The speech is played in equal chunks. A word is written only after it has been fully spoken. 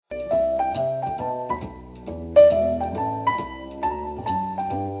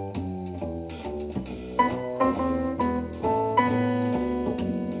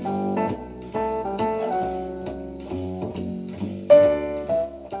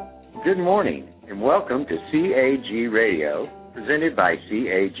Good morning, and welcome to CAG Radio, presented by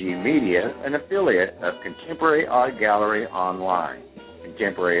CAG Media, an affiliate of Contemporary Art Gallery Online.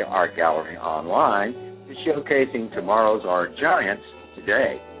 Contemporary Art Gallery Online is showcasing tomorrow's art giants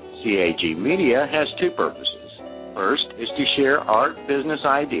today. CAG Media has two purposes. First is to share art business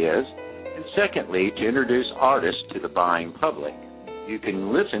ideas, and secondly, to introduce artists to the buying public. You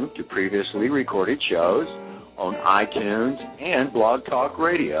can listen to previously recorded shows on iTunes and Blog Talk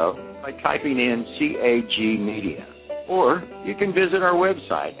Radio by typing in CAG Media. Or you can visit our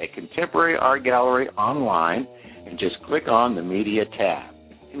website at Contemporary Art Gallery Online and just click on the Media tab.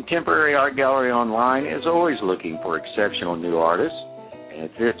 Contemporary Art Gallery Online is always looking for exceptional new artists, and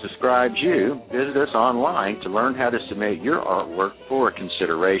if this describes you, visit us online to learn how to submit your artwork for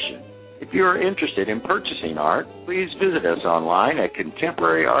consideration. If you are interested in purchasing art, please visit us online at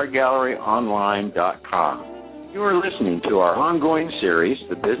contemporaryartgalleryonline.com. You are listening to our ongoing series,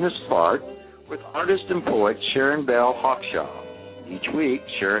 The Business of Art, with artist and poet Sharon Bell Hawkshaw. Each week,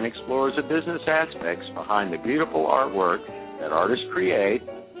 Sharon explores the business aspects behind the beautiful artwork that artists create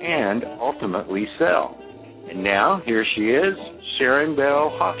and ultimately sell. And now, here she is, Sharon Bell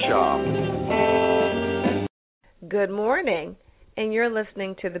Hawkshaw. Good morning, and you're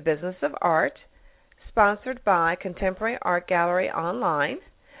listening to The Business of Art, sponsored by Contemporary Art Gallery Online.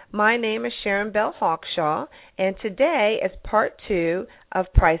 My name is Sharon Bell Hawkshaw, and today is part 2 of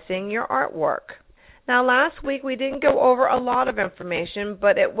pricing your artwork. Now, last week we didn't go over a lot of information,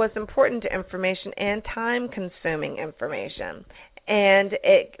 but it was important information and time-consuming information, and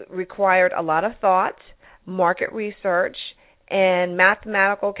it required a lot of thought, market research, and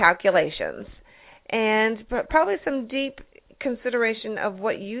mathematical calculations, and probably some deep consideration of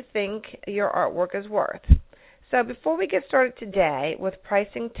what you think your artwork is worth. So before we get started today with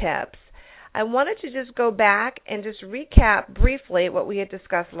pricing tips, I wanted to just go back and just recap briefly what we had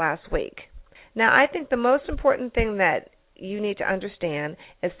discussed last week. Now, I think the most important thing that you need to understand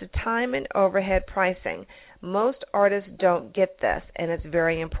is the time and overhead pricing. Most artists don't get this, and it's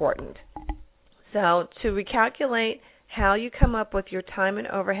very important. So to recalculate how you come up with your time and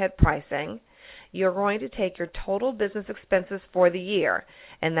overhead pricing, you're going to take your total business expenses for the year,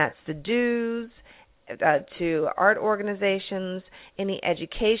 and that's the dues, to art organizations, any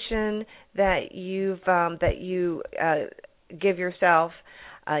education that you give yourself,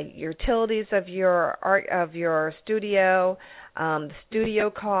 utilities of your art of your studio, the studio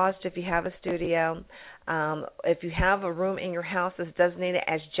cost if you have a studio. If you have a room in your house that's designated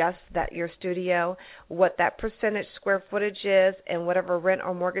as just that your studio, what that percentage square footage is, and whatever rent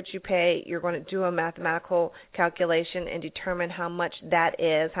or mortgage you pay, you're going to do a mathematical calculation and determine how much that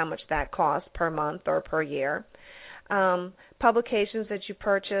is, how much that costs per month or per year. Publications that you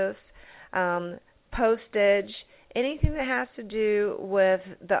purchase, postage, anything that has to do with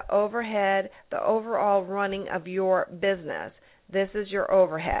the overhead, the overall running of your business. This is your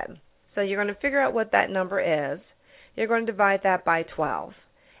overhead. So you're going to figure out what that number is. You're going to divide that by 12,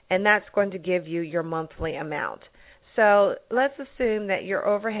 and that's going to give you your monthly amount. So let's assume that your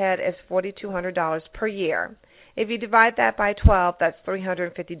overhead is $4,200 per year. If you divide that by 12, that's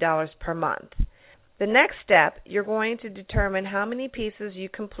 $350 per month. The next step, you're going to determine how many pieces you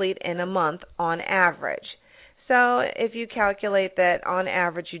complete in a month on average. So if you calculate that on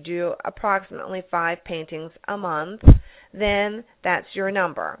average you do approximately 5 paintings a month, then that's your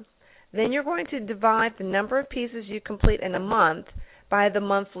number. Then you're going to divide the number of pieces you complete in a month by the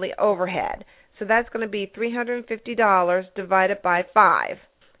monthly overhead. So that's going to be $350 divided by 5,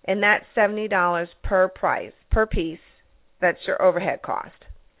 and that's $70 per piece. That's your overhead cost.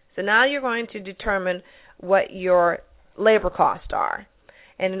 So now you're going to determine what your labor costs are.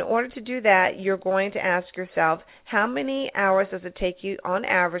 And in order to do that, you're going to ask yourself, how many hours does it take you on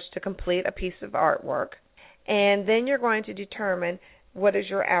average to complete a piece of artwork? And then you're going to determine what is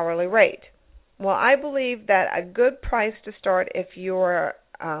your hourly rate. Well, I believe that a good price to start if you're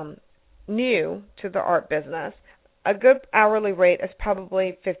new to the art business, a good hourly rate is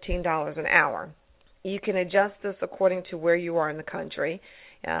probably $15 an hour. You can adjust this according to where you are in the country.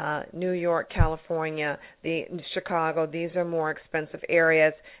 New York, California, Chicago, these are more expensive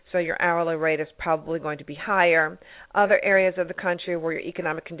areas, so your hourly rate is probably going to be higher. Other areas of the country where your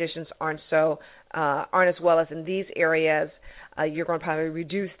economic conditions aren't as well as in these areas, you're going to probably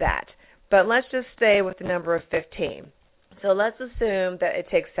reduce that. But let's just stay with the number of 15. So let's assume that it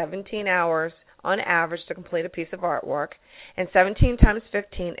takes 17 hours on average to complete a piece of artwork, and 17 times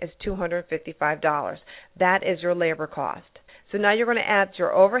 15 is $255. That is your labor cost. So now you're going to add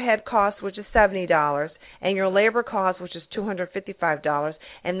your overhead cost, which is $70, and your labor cost, which is $255,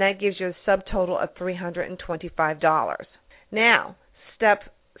 and that gives you a subtotal of $325. Now, step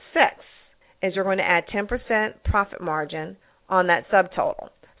 6 is you're going to add 10% profit margin on that subtotal.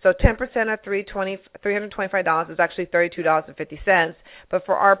 So 10% of $325 is actually $32.50, but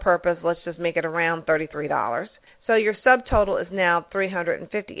for our purpose, let's just make it around $33. So your subtotal is now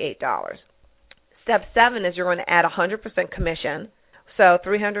 $358. Step 7 is you're going to add 100% commission, so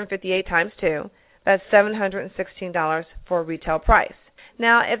 358 times 2, that's $716 for retail price.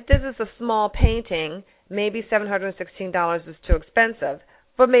 Now, if this is a small painting, maybe $716 is too expensive,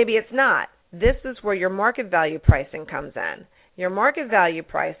 but maybe it's not. This is where your market value pricing comes in. Your market value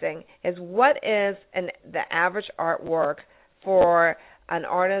pricing is what is the average artwork for an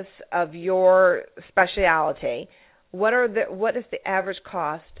artist of your specialty. What is the average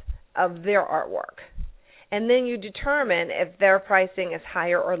cost of their artwork? And then you determine if their pricing is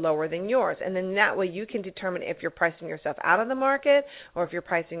higher or lower than yours. And then that way you can determine if you're pricing yourself out of the market or if you're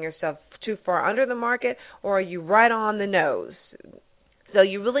pricing yourself too far under the market, or are you right on the nose. So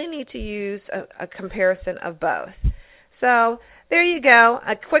you really need to use a comparison of both. So there you go,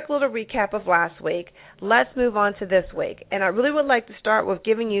 a quick little recap of last week. Let's move on to this week. And I really would like to start with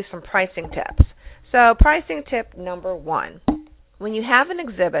giving you some pricing tips. So pricing tip number 1. When you have an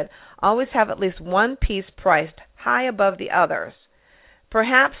exhibit, always have at least one piece priced high above the others,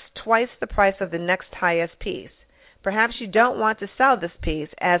 perhaps twice the price of the next highest piece. Perhaps you don't want to sell this piece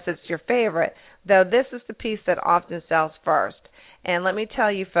as it's your favorite, though this is the piece that often sells first. And let me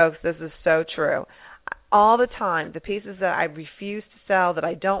tell you, folks, this is so true. All the time, the pieces that I refuse to sell, that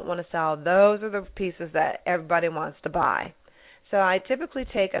I don't want to sell, those are the pieces that everybody wants to buy. So I typically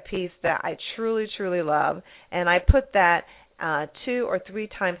take a piece that I truly, truly love, and I put that 2 or 3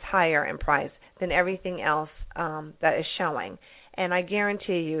 times higher in price than everything else that is showing. And I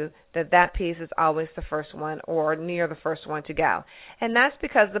guarantee you that that piece is always the first one or near the first one to go. And that's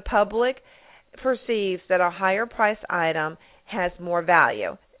because the public perceives that a higher priced item has more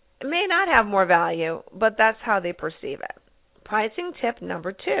value. It may not have more value, but that's how they perceive it. Pricing tip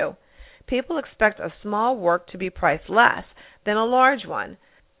number 2. People expect a small work to be priced less than a large one.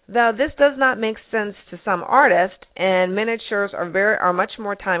 Though this does not make sense to some artists, and miniatures are much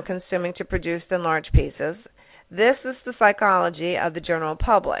more time consuming to produce than large pieces, this is the psychology of the general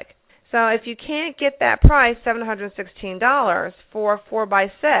public. So if you can't get that price, $716 for a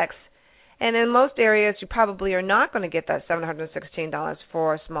 4x6, and in most areas you probably are not going to get that $716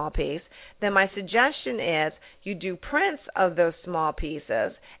 for a small piece, then my suggestion is you do prints of those small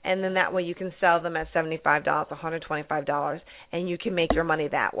pieces, and then that way you can sell them at $75, $125, and you can make your money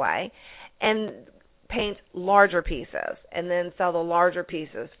that way. And paint larger pieces, and then sell the larger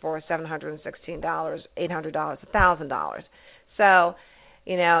pieces for $716, $800, $1,000. So,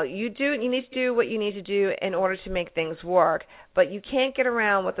 you need to do what you need to do in order to make things work, but you can't get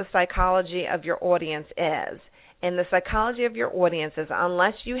around what the psychology of your audience is. And the psychology of your audience is,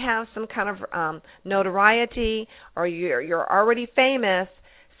 unless you have some kind of notoriety or you're already famous,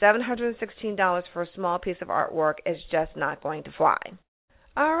 $716 for a small piece of artwork is just not going to fly.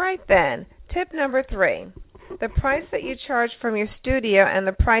 All right then, tip number 3. The price that you charge from your studio and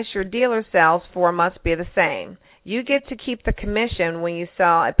the price your dealer sells for must be the same. You get to keep the commission when you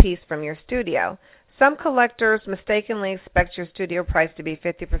sell a piece from your studio. Some collectors mistakenly expect your studio price to be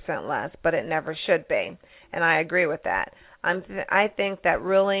 50% less, but it never should be, and I agree with that. I think that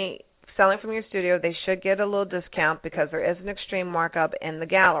really selling from your studio, they should get a little discount because there is an extreme markup in the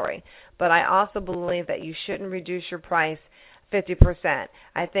gallery, but I also believe that you shouldn't reduce your price 50%.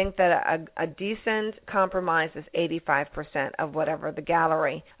 I think that a decent compromise is 85% of whatever the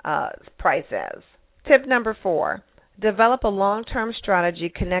gallery price is. Tip number 4, develop a long-term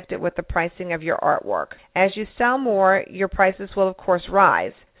strategy connected with the pricing of your artwork. As you sell more, your prices will of course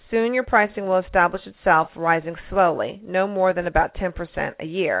rise. Soon your pricing will establish itself, rising slowly, no more than about 10% a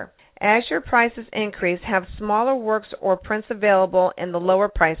year. As your prices increase, have smaller works or prints available in the lower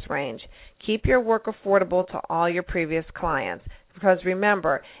price range. Keep your work affordable to all your previous clients, because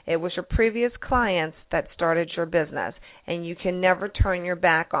remember, it was your previous clients that started your business, and you can never turn your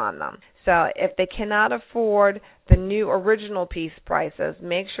back on them. So if they cannot afford the new original piece prices,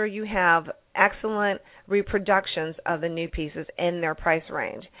 make sure you have excellent reproductions of the new pieces in their price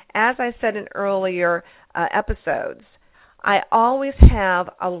range. As I said in earlier episodes, I always have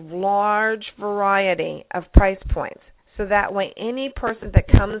a large variety of price points, so that way any person that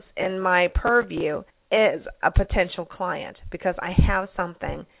comes in my purview is a potential client, because I have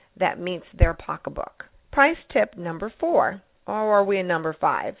something that meets their pocketbook. Price tip number 4. Or are we in number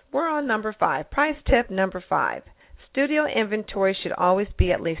 5? We're on number 5. Price tip number 5. Studio inventory should always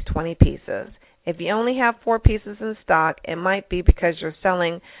be at least 20 pieces. If you only have 4 pieces in stock, it might be because you're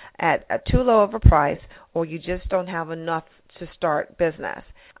selling at too low of a price, or you just don't have enough to start business.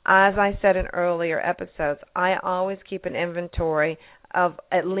 As I said in earlier episodes, I always keep an inventory of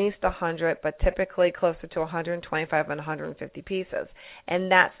at least 100, but typically closer to 125 and 150 pieces.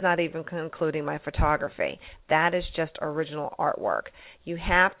 And that's not even including my photography. That is just original artwork. You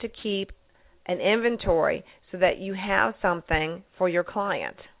have to keep an inventory so that you have something for your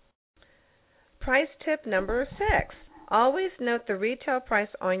client. Price tip number 6. Always note the retail price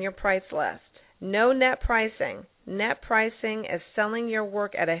on your price list. No net pricing. Net pricing is selling your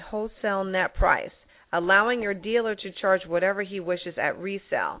work at a wholesale net price, allowing your dealer to charge whatever he wishes at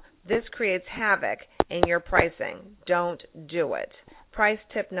resale. This creates havoc in your pricing. Don't do it. Price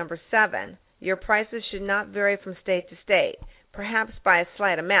tip number 7. Your prices should not vary from state to state, perhaps by a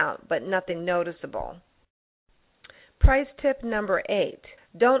slight amount, but nothing noticeable. Price tip number 8.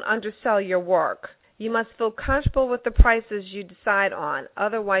 Don't undersell your work. You must feel comfortable with the prices you decide on,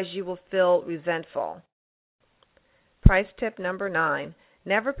 otherwise you will feel resentful. Price tip number 9.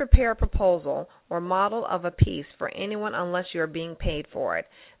 Never prepare a proposal or model of a piece for anyone unless you are being paid for it.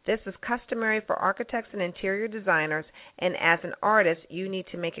 This is customary for architects and interior designers, and as an artist, you need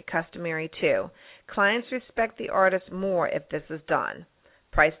to make it customary too. Clients respect the artist more if this is done.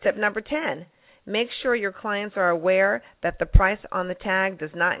 Price tip number 10. Make sure your clients are aware that the price on the tag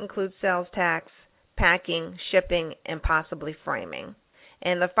does not include sales tax, packing, shipping, and possibly framing.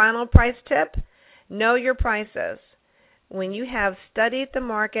 And the final price tip, know your prices. When you have studied the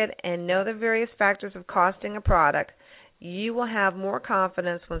market and know the various factors of costing a product, you will have more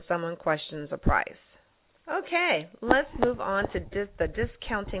confidence when someone questions a price. Okay, let's move on to the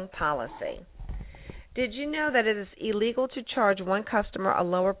discounting policy. Did you know that it is illegal to charge one customer a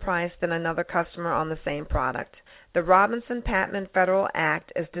lower price than another customer on the same product? The Robinson-Patman Federal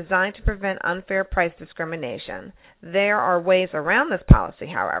Act is designed to prevent unfair price discrimination. There are ways around this policy,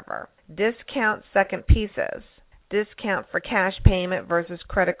 however. Discount second pieces. Discount for cash payment versus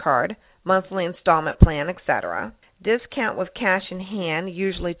credit card, monthly installment plan, etc. Discount with cash in hand,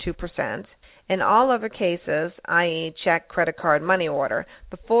 usually 2%. In all other cases, i.e. check, credit card, money order,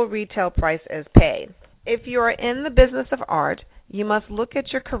 the full retail price is paid. If you are in the business of art, you must look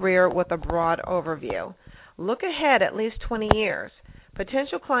at your career with a broad overview. Look ahead at least 20 years.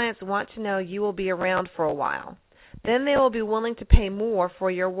 Potential clients want to know you will be around for a while. Then they will be willing to pay more for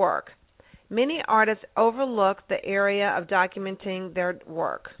your work. Many artists overlook the area of documenting their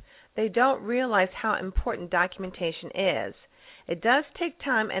work. They don't realize how important documentation is. It does take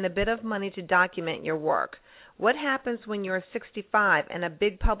time and a bit of money to document your work. What happens when you're 65 and a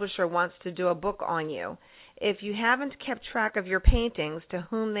big publisher wants to do a book on you? If you haven't kept track of your paintings to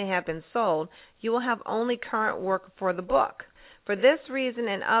whom they have been sold, you will have only current work for the book. For this reason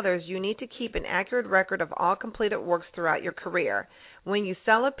and others, you need to keep an accurate record of all completed works throughout your career. When you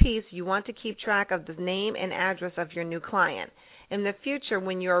sell a piece, you want to keep track of the name and address of your new client. In the future,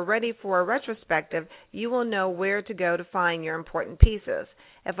 when you are ready for a retrospective, you will know where to go to find your important pieces.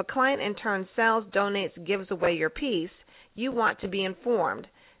 If a client in turn sells, donates, gives away your piece, you want to be informed.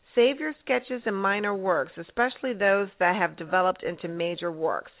 Save your sketches and minor works, especially those that have developed into major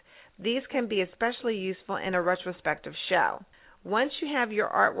works. These can be especially useful in a retrospective show. Once you have your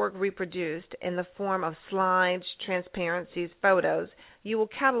artwork reproduced in the form of slides, transparencies, photos, you will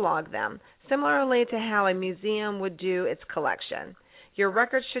catalog them, similarly to how a museum would do its collection. Your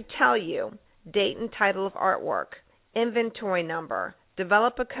record should tell you date and title of artwork, inventory number,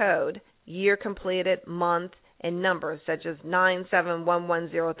 develop a code, year completed, month, and numbers such as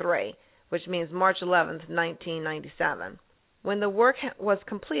 971103, which means March 11th, 1997. When the work was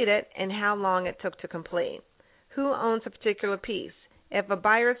completed and how long it took to complete. Who owns a particular piece? If a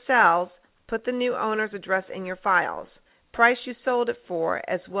buyer sells, put the new owner's address in your files. Price you sold it for,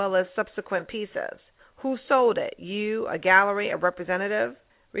 as well as subsequent pieces. Who sold it? You, a gallery, a representative?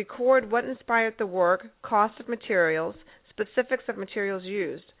 Record what inspired the work, cost of materials, specifics of materials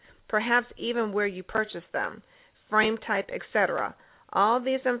used, perhaps even where you purchased them, frame type, etc. All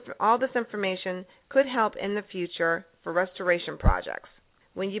this information could help in the future for restoration projects.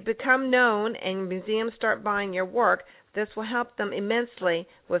 When you become known and museums start buying your work, this will help them immensely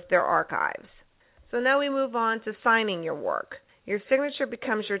with their archives. So now we move on to signing your work. Your signature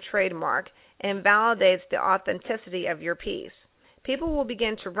becomes your trademark and validates the authenticity of your piece. People will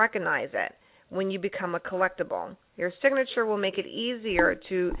begin to recognize it when you become a collectible. Your signature will make it easier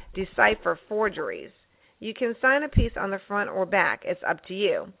to decipher forgeries. You can sign a piece on the front or back. It's up to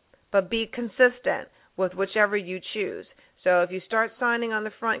you. But be consistent with whichever you choose. So if you start signing on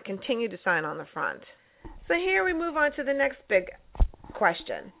the front, continue to sign on the front. So here we move on to the next big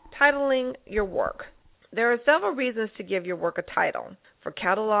question, titling your work. There are several reasons to give your work a title. For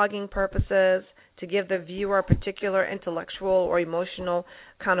cataloging purposes, to give the viewer a particular intellectual or emotional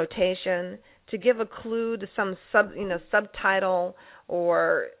connotation, to give a clue to some subtitle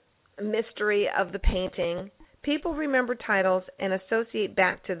or mystery of the painting. People remember titles and associate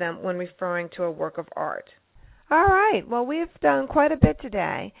back to them when referring to a work of art. All right, well, we've done quite a bit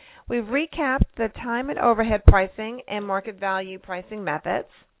today. We've recapped the time and overhead pricing and market value pricing methods.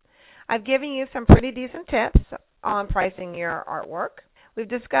 I've given you some pretty decent tips on pricing your artwork. We've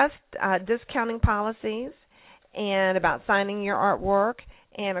discussed discounting policies and about signing your artwork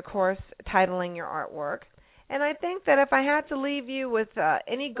and, of course, titling your artwork. And I think that if I had to leave you with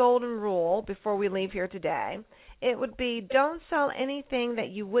any golden rule before we leave here today, it would be don't sell anything that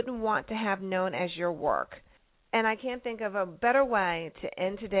you wouldn't want to have known as your work. And I can't think of a better way to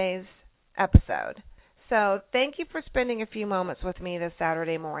end today's episode. So thank you for spending a few moments with me this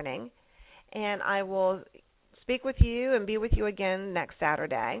Saturday morning. And I will speak with you and be with you again next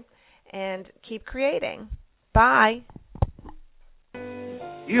Saturday. And keep creating. Bye.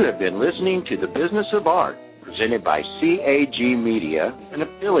 You have been listening to The Business of Art, presented by CAG Media, an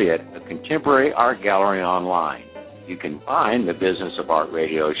affiliate of Contemporary Art Gallery Online. You can find the Business of Art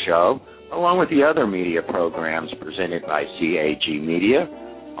radio show, along with the other media programs presented by CAG Media,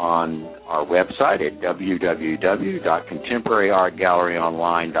 on our website at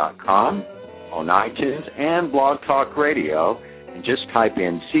www.contemporaryartgalleryonline.com, on iTunes and Blog Talk Radio, and just type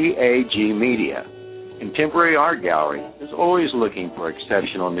in CAG Media. Contemporary Art Gallery is always looking for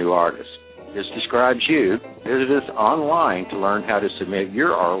exceptional new artists. This describes you. Visit us online to learn how to submit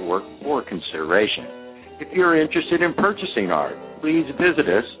your artwork for consideration. If you're interested in purchasing art, please visit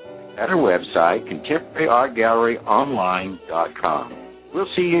us at our website, contemporaryartgalleryonline.com. We'll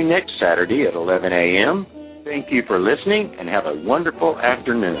see you next Saturday at 11 a.m. Thank you for listening and have a wonderful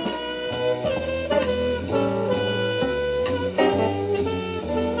afternoon.